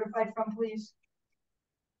being certified from, please?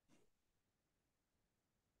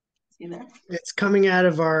 See there? It's coming out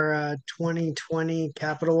of our 2020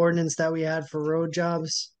 capital ordinance that we had for road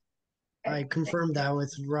jobs. I confirmed that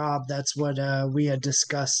with Rob. That's what we had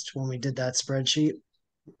discussed when we did that spreadsheet.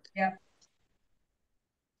 Yeah.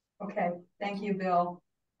 Okay, thank you, Bill.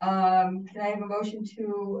 Can I have a motion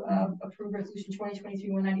to approve resolution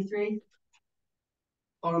 2023-193?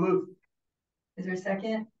 On a move. Is there a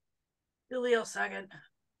second? Billy will second.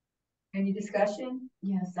 Any discussion?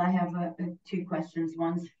 Yes, I have two questions.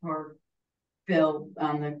 One's for Bill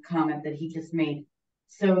on the comment that he just made.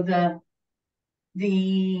 So the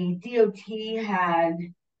DOT had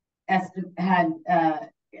I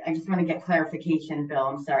just want to get clarification, Bill.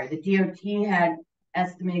 I'm sorry. The DOT had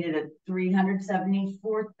estimated at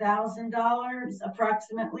 $374,000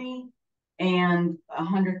 approximately, and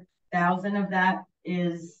 100,000 of that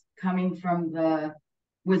is coming from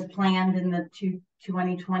was planned in the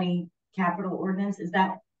 2020 capital ordinance. Is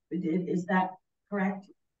that correct?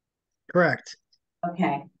 Correct.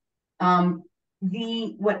 Okay. The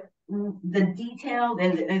detailed,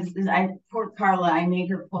 and I, poor Carla, I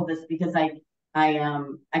made her pull this because I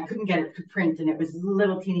couldn't get it to print and it was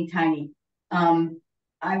little teeny tiny.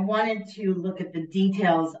 I wanted to look at the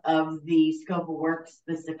details of the scope of work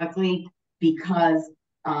specifically because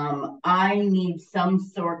I need some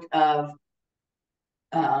sort of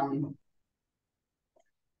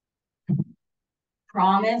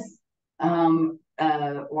promise or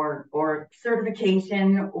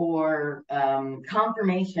certification or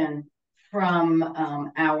confirmation from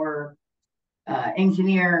our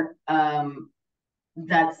engineer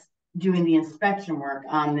that's doing the inspection work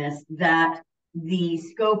on this, that the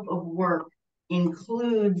scope of work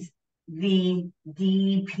includes the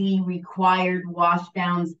DEP required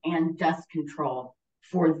washdowns and dust control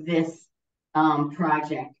for this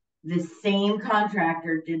project. The same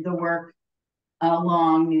contractor did the work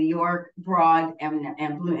along New York, Broad, and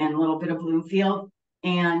a little bit of Bloomfield,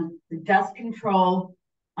 and the dust control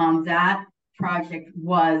on that project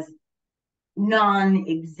was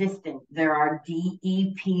non-existent. There are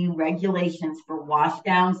DEP regulations for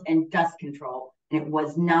washdowns and dust control, and it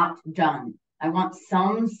was not done. I want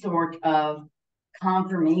some sort of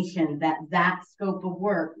confirmation that that scope of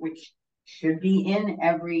work, which should be in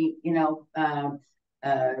every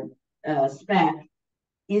spec,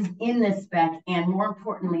 is in the spec, and more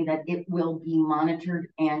importantly, that it will be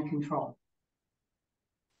monitored and controlled.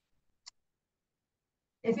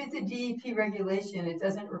 If it's a DEP regulation, it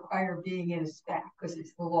doesn't require being in a spec because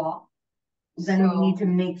it's the law. Then we need to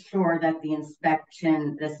make sure that the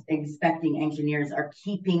inspecting engineers are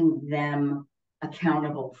keeping them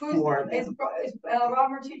accountable for Is them.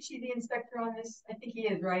 Rob Martucci the inspector on this? I think he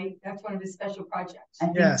is, right? That's one of his special projects.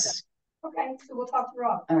 Yes. So. Okay, so we'll talk to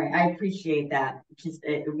Rob. All right, I appreciate that. Just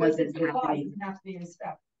it wasn't happening. It has to be in the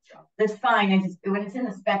spec. So. That's fine. I just when it's in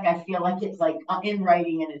the spec, I feel like it's like in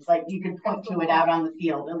writing, and it's like you can point to it out on the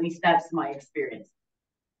field. At least that's my experience.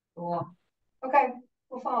 Cool. Okay,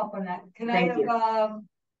 we'll follow up on that. Can I have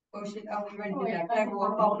motion? Oh, we ready to do that? Can I have a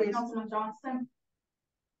roll call, please? Councilman Johnston,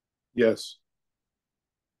 Yes.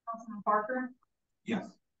 Councilman Parker,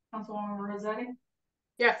 Yes. Councilwoman Rossetti,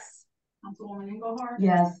 Yes. Councilwoman Engelhardt.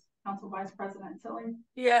 Yes. Council Vice President Tilly,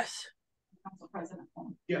 Yes. Council President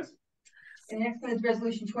Holmes. Yes. And the next one is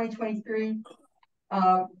resolution 2023,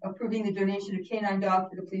 approving the donation of canine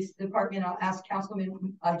dog for the police department. I'll ask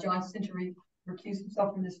Councilman Johnston to recuse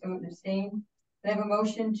himself from this vote and abstain. Can I have a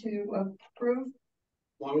motion to approve?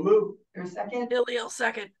 Long move. There's a second. Billy will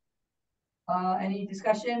second. Any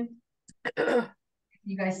discussion?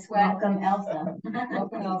 You guys sweat. Welcome, Elsa.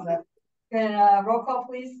 Welcome, Elsa. Can roll call,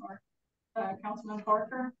 please? Councilman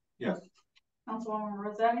Parker. Yes. Councilwoman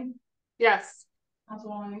Rossetti, Yes.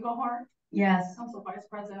 Councilwoman Engelhardt, Yes. Council Vice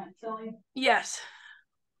President Tilly, Yes.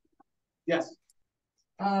 Yes.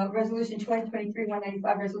 Resolution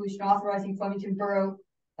 2023-195, resolution authorizing Flemington Borough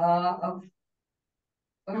of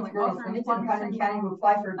Flemington Putnam County to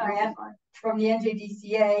apply for a grant from the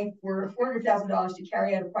NJDCA for $400,000 to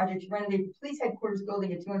carry out a project to renovate the police headquarters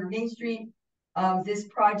building at 200 Main Street. This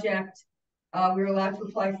project, we were allowed to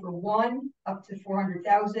apply for one up to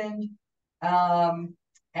 $400,000.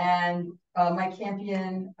 Mike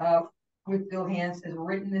Campion with Bill Hans has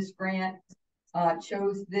written this grant,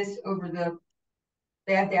 chose this over the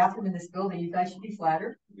bad bathroom in this building. You guys should be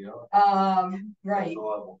flattered. Yeah. Right.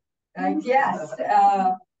 Yes.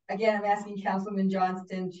 Again, I'm asking Councilman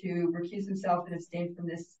Johnston to recuse himself and abstain from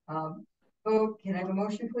this vote. Can I have a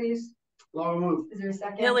motion, please? Long move. Is there a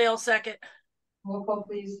second? Billy will second. Roll call,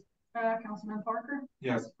 please. Councilman Parker,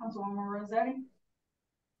 Yes. Councilwoman Rossetti.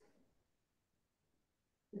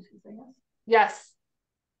 Did she say yes? Yes.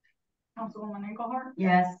 Councilwoman Engelhardt,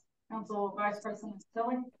 Yes. Council Vice President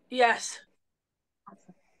Tilly. Yes.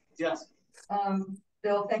 Yes.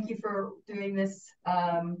 Bill, thank you for doing this.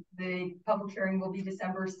 The public hearing will be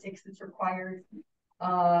December 6th. It's required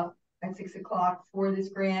at 6 o'clock for this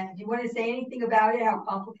grant. Do you want to say anything about it? How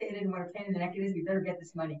complicated and what a pain in the neck it is? We better get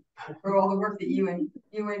this money for all the work that you and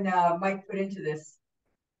Mike put into this.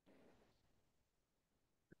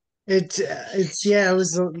 It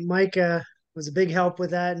was Mike was a big help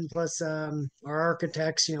with that, and plus our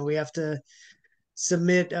architects. We have to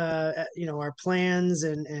submit our plans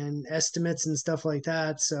and estimates and stuff like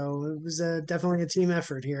that. So it was definitely a team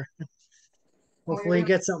effort here. Hopefully,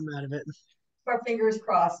 get something out of it. Our fingers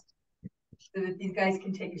crossed so that these guys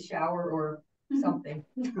can take a shower or something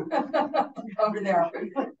over there.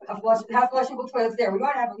 Have flushable toilets there. We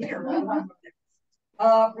might have them here.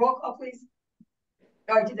 Roll call, please.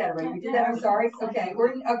 Oh, I did that already. We did that. I'm sorry. Okay.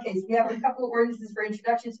 Okay. So we have a couple of ordinances for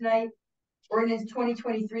introduction tonight. Ordinance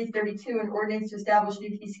 2023-32, an ordinance to establish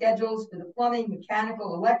new fee schedules for the plumbing,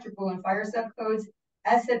 mechanical, electrical, and fire subcodes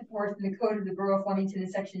as set forth in the code of the Borough of Flemington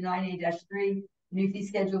in section 9A-3. New fee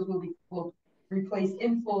schedules will replace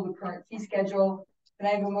in full the current fee schedule. Can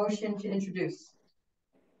I have a motion to introduce?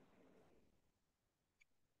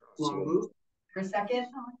 For a second?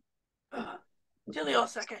 Julio,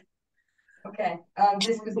 second. Okay.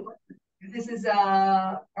 This is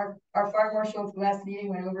our fire marshal at the last meeting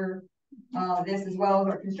went over this, as well as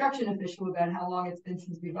our construction official, about how long it's been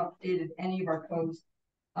since we've updated any of our codes.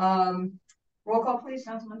 Roll call, please.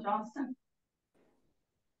 Councilman Johnston.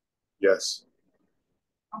 Yes.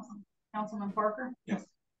 Councilman Parker. Yes.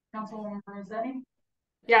 Councilwoman Rossetti.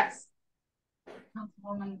 Yes.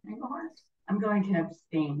 Councilwoman Engelhardt. I'm going to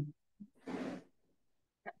abstain.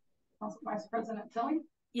 Council Vice President Tilly.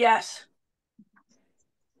 Yes.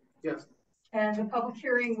 Yes. And the public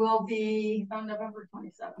hearing will be on November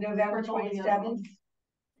 27th. November 27th.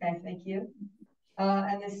 Okay, thank you.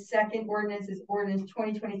 And the second ordinance is ordinance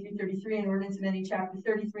 2023-33, an ordinance amending chapter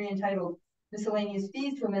 33 entitled Miscellaneous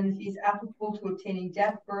Fees to amend the fees applicable to obtaining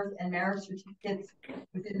death, birth, and marriage certificates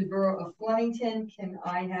within the Borough of Flemington. Can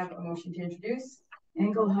I have a motion to introduce?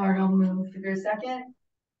 Engelhardt, I'll move. Is there a second?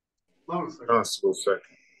 Constable, second.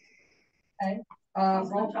 Okay.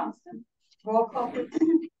 Councilman Johnston. Roll call, please.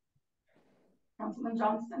 Councilman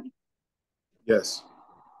Johnston. Yes.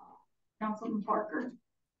 Councilman Parker.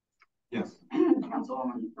 Yes.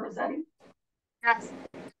 Councilwoman Rossetti. Yes.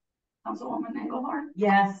 Councilwoman Engelhardt.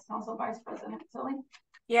 Yes. Council Vice President Tilly.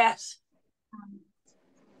 Yes.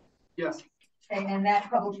 Yes. Okay, and that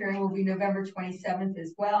public hearing will be November 27th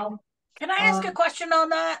as well. Can I ask a question on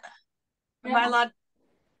that? Am I allowed?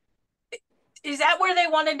 Is that where they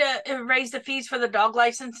wanted to raise the fees for the dog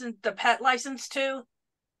license and the pet license too?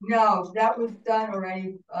 No, that was done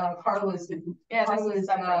already. Carla's. Yeah, Carla's.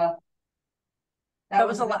 that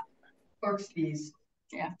was a lot. Clerk's fees.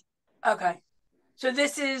 Yeah. Okay. So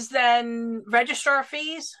this is then registrar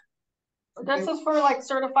fees? This is for like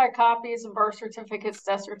certified copies of birth certificates,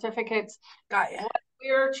 death certificates. Got ya. What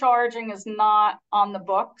we're charging is not on the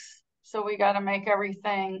books, so we got to make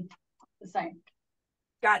everything the same.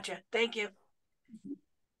 Gotcha. Thank you.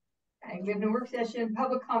 Okay, we have the work session,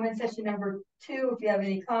 public comment session number 2. If you have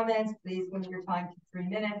any comments, please limit your time to 3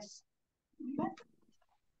 minutes.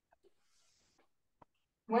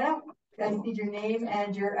 Well, guys need your name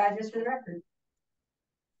and your address for the record.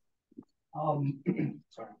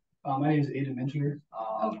 Sorry. My name is Aiden Minter.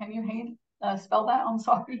 Can you spell that? I'm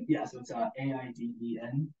sorry. Yeah, so it's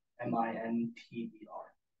AIDENMINTER.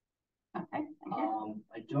 Okay. Thank you.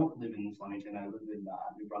 I don't live in Flemington. I live in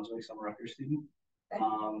New Brunswick. I'm a record student.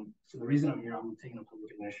 So the reason I'm here, I'm taking a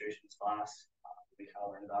public administration's class. We kind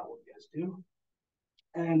of learn about what you guys do.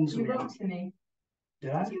 And so you wrote to me.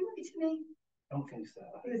 Did I? Did you write to me? I don't think so.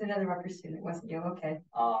 It was another record student, wasn't you? Okay.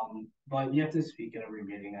 But you have to speak at every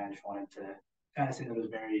meeting. I just wanted to kind of say that it was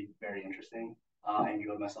very, very interesting. I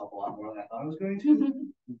enjoyed myself a lot more than I thought I was going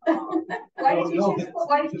to.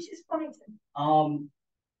 Why did you choose Flemington?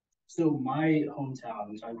 So my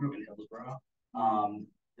hometown, so I grew up in Hillsborough.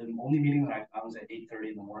 The only meeting that I found was at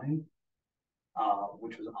 8:30 in the morning,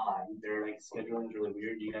 which was odd. Their like scheduling is really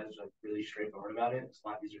weird. You guys are like really straightforward about it. It's a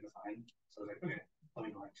lot easier to find. So I was like, okay, let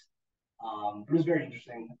me go next. But it was very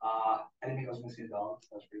interesting. I didn't think I was going to see the dogs.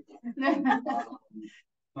 That was pretty cool.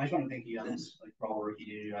 I just want to thank you guys for all the work you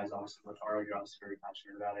do. You guys obviously work hard. You're obviously very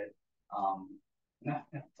passionate about it.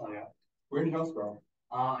 That's all I got. Where in Hillsborough?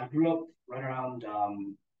 I grew up right around.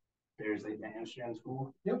 There's like the Amsterdam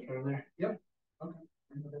School. Yep. Over there. Yep. Okay.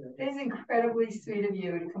 It is incredibly sweet of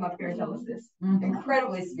you to come up here and tell us this.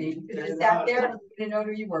 Incredibly sweet. You just sat there and you didn't know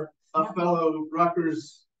who you were. A fellow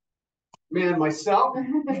Rutgers man myself.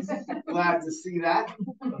 Glad to see that.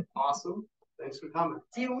 Awesome. Thanks for coming.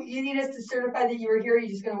 Do you need us to certify that you were here? Or are you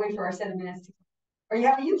just going to wait for our 7 minutes? Or you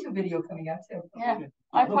have a YouTube video coming out too. Yeah,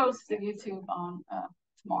 I posted YouTube on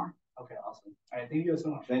tomorrow. Okay, awesome. All right, thank you so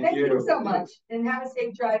much. Thank you so much. And have a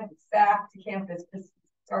safe drive back to campus because it's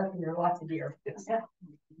dark and there are lots of deer. Okay.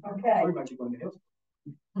 What about you going to Hills?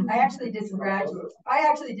 I actually did some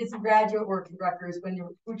graduate work at Rutgers when the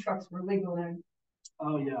food trucks were legal and,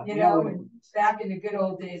 Oh, yeah. you know, and back in the good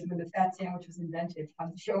old days when the fat sandwich was invented.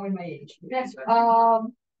 I'm showing my age.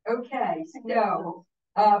 Okay, so,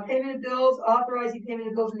 payment of bills, authorizing payment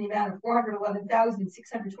of bills in the amount of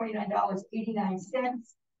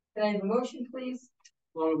 $411,629.89. Can I have a motion, please?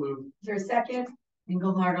 Long move. Is there a second?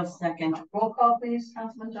 Engelhardt will second. Roll call, please.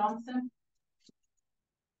 Councilman Johnston?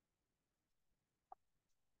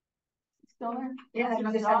 Still there? Yeah,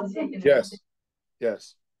 Councilman just haven't Johnson? taken it. Yes.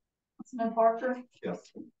 Yes. Councilman Parker?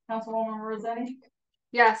 Yes. Councilwoman Rossetti?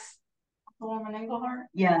 Yes. Councilwoman Engelhardt?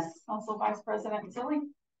 Yes. Council Vice President Tilly?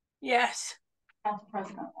 Yes. Council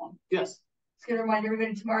President Long? Yes. Just gonna remind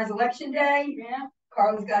everybody tomorrow's election day. Yeah.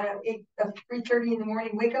 Carla's got a 3:30 in the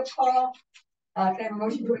morning wake up call. Can I have a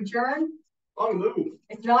motion to adjourn? Long move.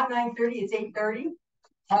 It's not 9:30, it's 8:30.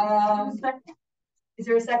 Is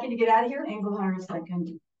there a second to get out of here? Engelhardt will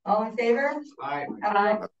second. All in favor? Aye.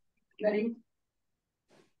 Ready?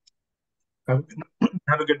 Have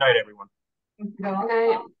a good night, everyone. No. Good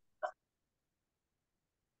night.